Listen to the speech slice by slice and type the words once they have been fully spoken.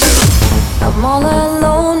all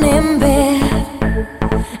alone in bed,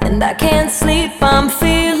 and I can't sleep, I'm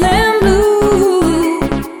feeling blue.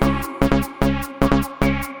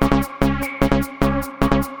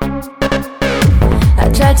 I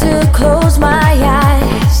try to close my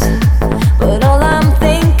eyes, but all I'm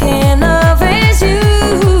thinking of is you.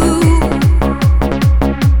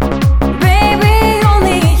 Baby,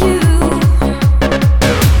 only you.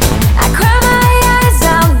 I cry my eyes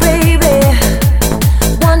out, baby,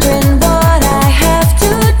 wondering what I have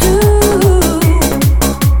to do.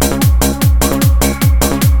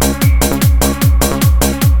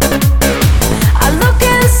 I look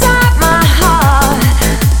inside my heart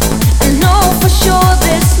and know for sure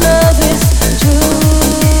this love is true.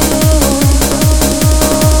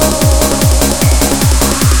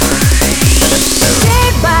 Day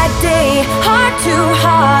by day, heart to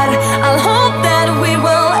heart, I'll hope that we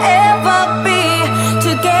will ever be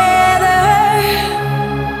together.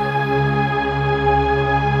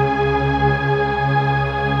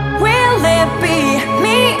 Will it be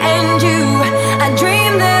me and you? I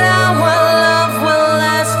dream that our love will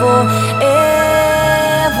last forever.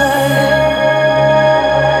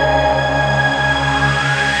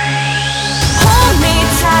 Hold me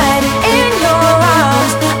tight in your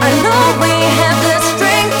arms. I know we have the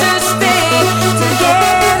strength to stay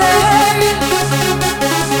together.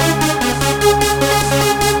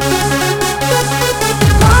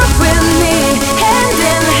 Walk with me hand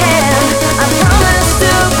in hand. I promise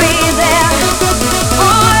to be there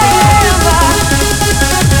forever,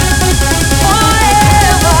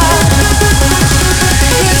 forever.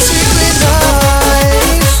 It's really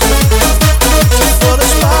nice for the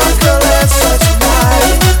sparkle at such a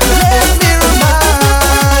night. Let me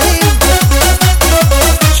remind,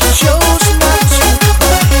 she chose not to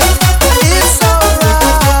cry. It's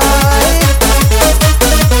alright,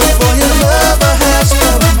 for your lover has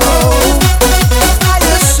come home. By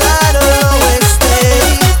your side I'll always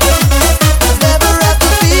stay. Never have to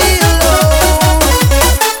be alone.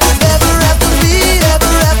 Never have to be,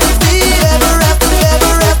 ever have to be, ever have to,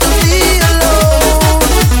 never have to be alone.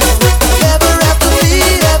 Never have to be,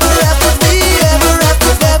 ever have to be, ever have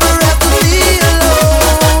to, never have to be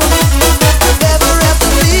alone. Never have to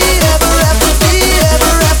be, ever have to be,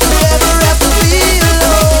 ever have to, never have to be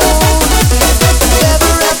alone.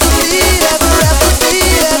 Never have to be, ever have to be,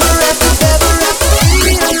 ever have to, never have to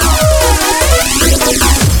be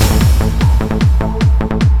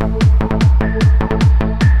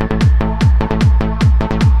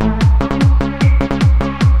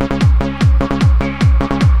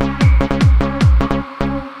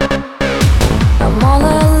I'm all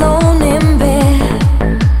alone in bed,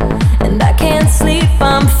 and I can't sleep,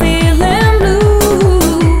 I'm feeling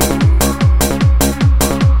blue.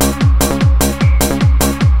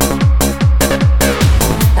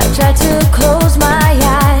 I try to close my